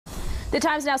The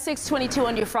time's now 6:22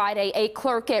 on your Friday. A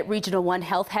clerk at Regional One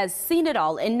Health has seen it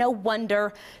all, and no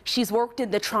wonder. She's worked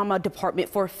in the trauma department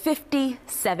for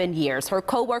 57 years. Her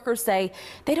co-workers say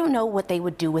they don't know what they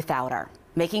would do without her,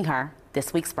 making her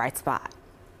this week's bright spot.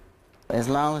 As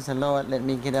long as the Lord let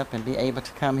me get up and be able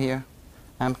to come here,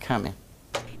 I'm coming.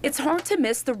 It's hard to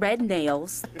miss the red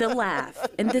nails, the laugh,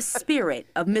 and the spirit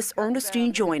of Miss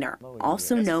Ernestine Joyner,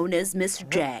 also known as Miss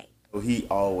J. He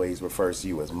always refers to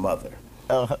you as mother.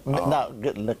 No,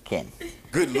 good looking.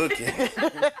 Good looking.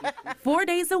 4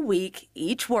 days a week,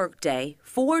 each workday,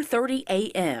 4:30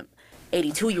 a.m.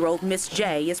 82-year-old Miss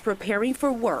J is preparing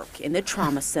for work in the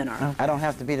trauma center. I don't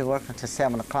have to be to work until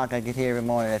 7 o'clock. I get here every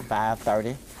morning at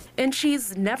 5:30. And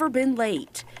she's never been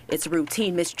late. It's a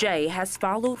routine Miss J has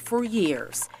followed for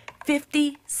years,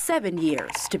 57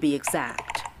 years to be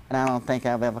exact. And I don't think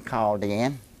I've ever called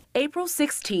in. April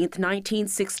 16th,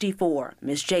 1964,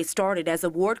 Ms. J started as a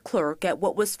ward clerk at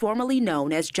what was formerly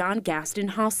known as John Gaston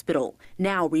Hospital,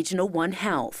 now Regional One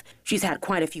Health. She's had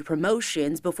quite a few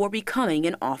promotions before becoming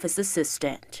an office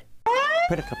assistant.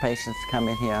 Critical patients come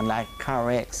in here like car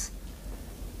wrecks,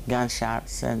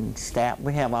 gunshots, and stab.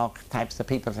 We have all types of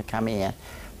people that come in,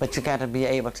 but you got to be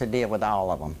able to deal with all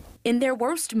of them. In their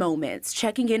worst moments,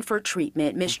 checking in for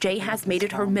treatment, Ms. J has made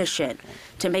it her mission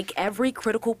to make every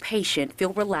critical patient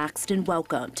feel relaxed and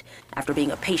welcomed. After being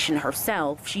a patient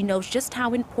herself, she knows just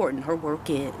how important her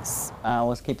work is. I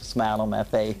always keep a smile on my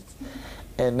face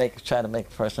and try to make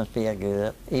a person feel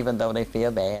good, even though they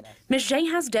feel bad. Ms. J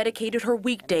has dedicated her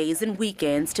weekdays and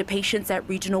weekends to patients at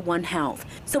Regional One Health,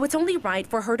 so it's only right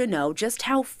for her to know just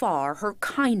how far her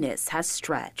kindness has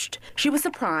stretched. She was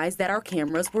surprised that our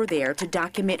cameras were there to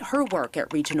document her work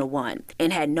at Regional One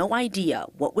and had no idea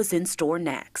what was in store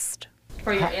next.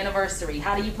 For your anniversary,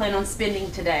 how do you plan on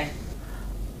spending today?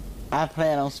 I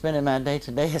plan on spending my day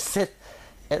today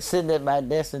sitting at my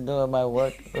desk and doing my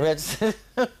work.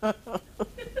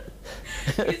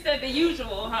 You said the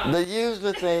usual, huh? The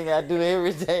usual thing I do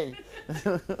every day.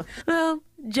 Well,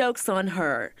 joke's on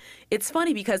her. It's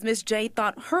funny because Miss J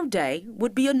thought her day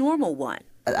would be a normal one.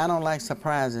 I don't like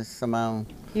surprises, Symone.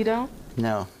 You don't?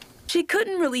 No. She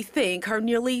couldn't really think her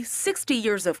nearly 60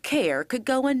 years of care could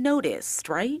go unnoticed,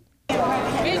 right?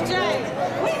 Miss J,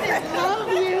 we just love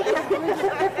you.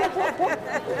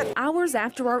 Hours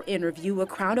after our interview, a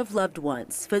crowd of loved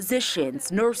ones,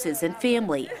 physicians, nurses, and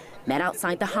family met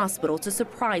outside the hospital to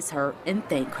surprise her and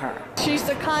thank her. She's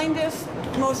the kindest,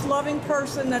 most loving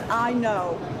person that I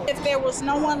know. If there was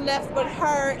no one left but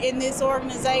her in this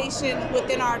organization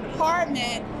within our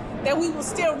department, that we will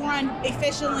still run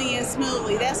efficiently and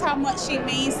smoothly. That's how much she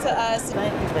means to us.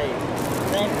 Thank you, baby.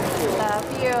 Thank you.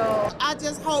 Love you. I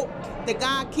just hope that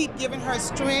God keep giving her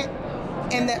strength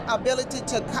and the ability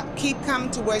to keep coming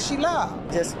to where she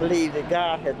loves. Just believe that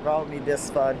God has brought me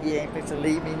this far. He ain't going to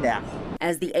leave me now.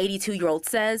 As the 82-year-old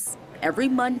says, every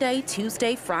Monday,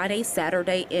 Tuesday, Friday,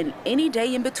 Saturday, and any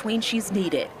day in between she's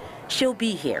needed, she'll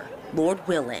be here, Lord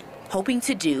willing, hoping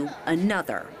to do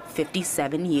another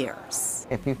 57 years.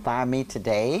 If you fire me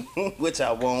today, Which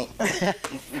I won't.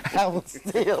 I will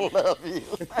still love you.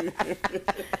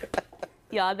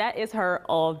 Y'all, that is her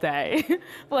all day.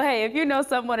 Well, hey, if you know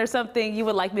someone or something you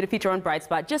would like me to feature on Bright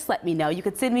Spot, just let me know. You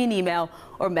can send me an email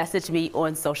or message me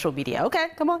on social media. Okay,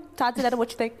 come on, Todd,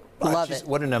 what you think? Love it.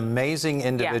 What an amazing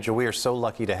individual. We are so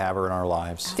lucky to have her in our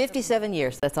lives. 57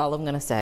 years, that's all I'm going to say.